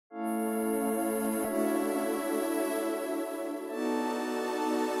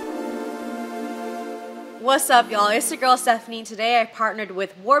What's up, y'all? It's your girl Stephanie. Today I partnered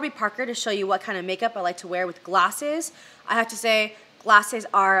with Warby Parker to show you what kind of makeup I like to wear with glasses. I have to say, glasses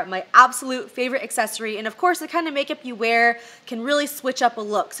are my absolute favorite accessory, and of course the kind of makeup you wear can really switch up a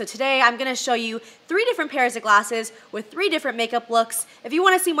look. So today I'm going to show you 3 different pairs of glasses with 3 different makeup looks. If you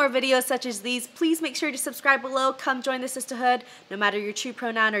want to see more videos such as these, please make sure to subscribe below. Come join the sisterhood. No matter your true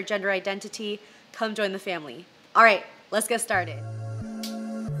pronoun or gender identity, come join the family. Alright, let's get started.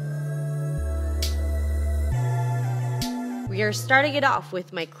 We are starting it off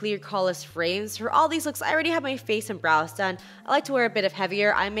with my clear colorless frames. For all these looks, I already have my face and brows done. I like to wear a bit of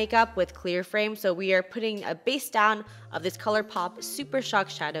heavier eye makeup with clear frames, so we are putting a base down of this ColourPop Super Shock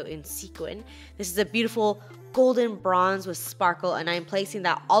Shadow in Sequin. This is a beautiful golden bronze with sparkle, and I am placing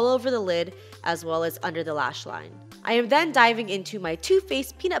that all over the lid as well as under the lash line. I am then diving into my Too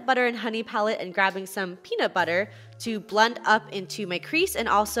Faced Peanut Butter and Honey palette and grabbing some peanut butter to blend up into my crease, and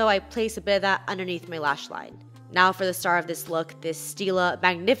also I place a bit of that underneath my lash line. Now for the star of this look, this Stila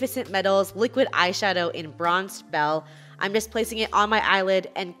Magnificent Metals liquid eyeshadow in Bronzed Belle. I'm just placing it on my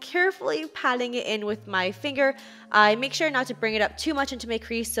eyelid and carefully patting it in with my finger. I make sure not to bring it up too much into my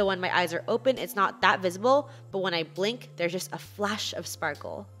crease so when my eyes are open, it's not that visible, but when I blink, there's just a flash of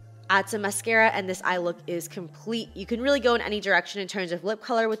sparkle. Add some mascara and this eye look is complete. You can really go in any direction in terms of lip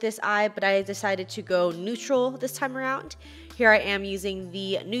color with this eye, but I decided to go neutral this time around. Here I am using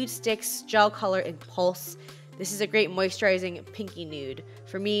the Nude Sticks Gel Color in Pulse. This is a great moisturizing pinky nude.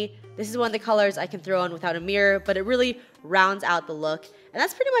 For me, this is one of the colors I can throw on without a mirror, but it really rounds out the look. And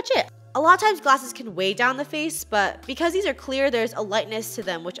that's pretty much it. A lot of times glasses can weigh down the face, but because these are clear, there's a lightness to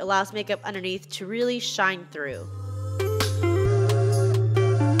them which allows makeup underneath to really shine through.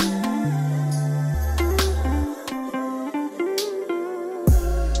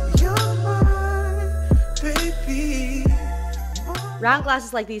 Round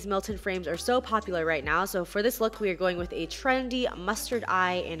glasses like these Milton frames are so popular right now, so for this look we are going with a trendy mustard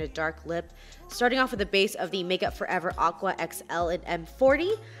eye and a dark lip. Starting off with the base of the Makeup Forever Aqua XL in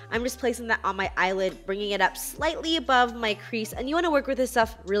M40. I'm just placing that on my eyelid, bringing it up slightly above my crease, and you want to work with this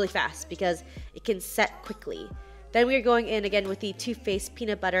stuff really fast because it can set quickly. Then we are going in again with the Too Faced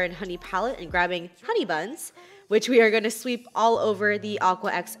Peanut Butter and Honey palette and grabbing Honey Buns, which we are going to sweep all over the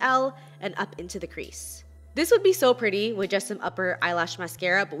Aqua XL and up into the crease. This would be so pretty with just some upper eyelash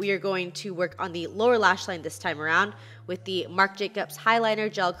mascara, but we are going to work on the lower lash line this time around with the Marc Jacobs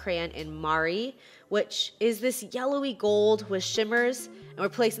Highliner Gel Crayon in Mari, which is this yellowy gold with shimmers, and we're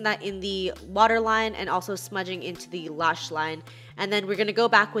placing that in the waterline and also smudging into the lash line. And then we're going to go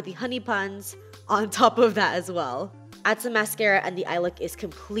back with the Honey Buns on top of that as well. Add some mascara and the eye look is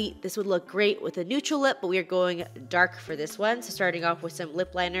complete. This would look great with a neutral lip, but we are going dark for this one. So starting off with some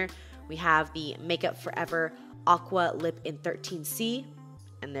lip liner, we have the Makeup Forever Aqua Lip in 13C,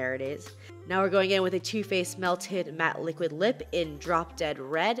 and there it is. Now we're going in with a Too Faced Melted Matte Liquid Lip in Drop Dead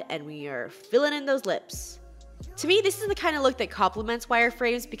Red, and we are filling in those lips. To me, this is the kind of look that complements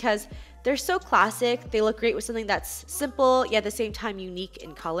wireframes because they're so classic. They look great with something that's simple, yet at the same time unique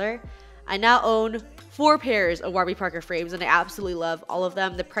in color. I now own 4 pairs of Warby Parker frames and I absolutely love all of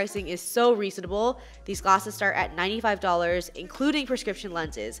them. The pricing is so reasonable. These glasses start at $95, including prescription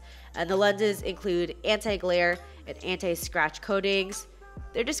lenses. And the lenses include anti-glare and anti-scratch coatings.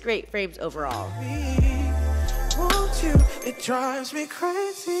 They're just great frames overall. It drives me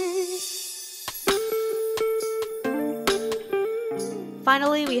crazy.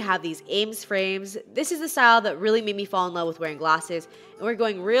 Finally, we have these Ames frames. This is the style that really made me fall in love with wearing glasses, and we're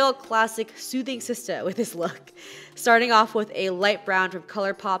going real classic Soothing Sista with this look. Starting off with a light brown from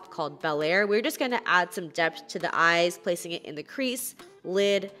ColourPop called Bel Air, we're just going to add some depth to the eyes, placing it in the crease,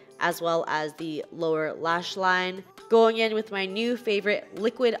 lid, as well as the lower lash line. Going in with my new favorite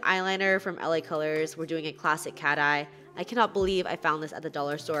liquid eyeliner from LA Colors, we're doing a classic cat eye. I cannot believe I found this at the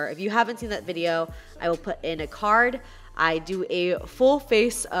dollar store. If you haven't seen that video, I will put in a card. I do a full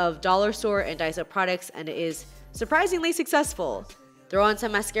face of dollar store and Daiso products and it is surprisingly successful. Throw on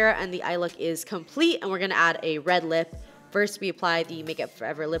some mascara and the eye look is complete, and we're going to add a red lip. First we apply the Makeup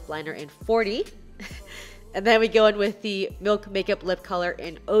Forever lip liner in 40 and then we go in with the Milk Makeup lip color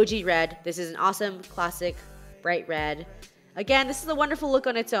in OG Red. This is an awesome classic bright red. Again, this is a wonderful look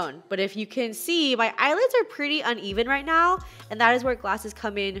on its own, but if you can see, my eyelids are pretty uneven right now, and that is where glasses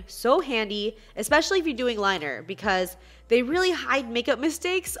come in so handy, especially if you're doing liner, because they really hide makeup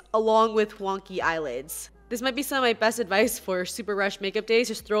mistakes along with wonky eyelids. This might be some of my best advice for super rush makeup days.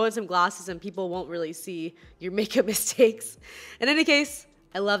 Just throw in some glasses and people won't really see your makeup mistakes. In any case,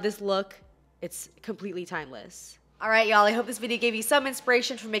 I love this look. It's completely timeless. Alright y'all, I hope this video gave you some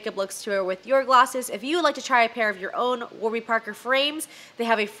inspiration for makeup looks to wear with your glasses. If you would like to try a pair of your own Warby Parker frames, they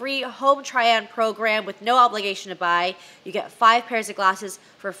have a free home try-on program with no obligation to buy. You get 5 pairs of glasses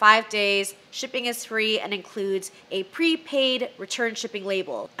for 5 days. Shipping is free and includes a prepaid return shipping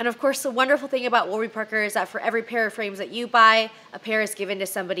label. And of course, the wonderful thing about Warby Parker is that for every pair of frames that you buy, a pair is given to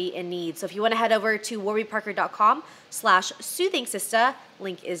somebody in need. So if you want to head over to warbyparker.com/soothingsista,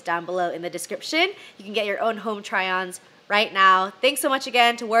 link is down below in the description. You can get your own home try-ons right now. Thanks so much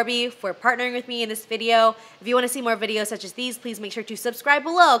again to Warby for partnering with me in this video. If you want to see more videos such as these, please make sure to subscribe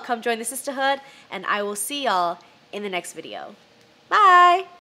below. Come join the sisterhood, and I will see y'all in the next video. Bye!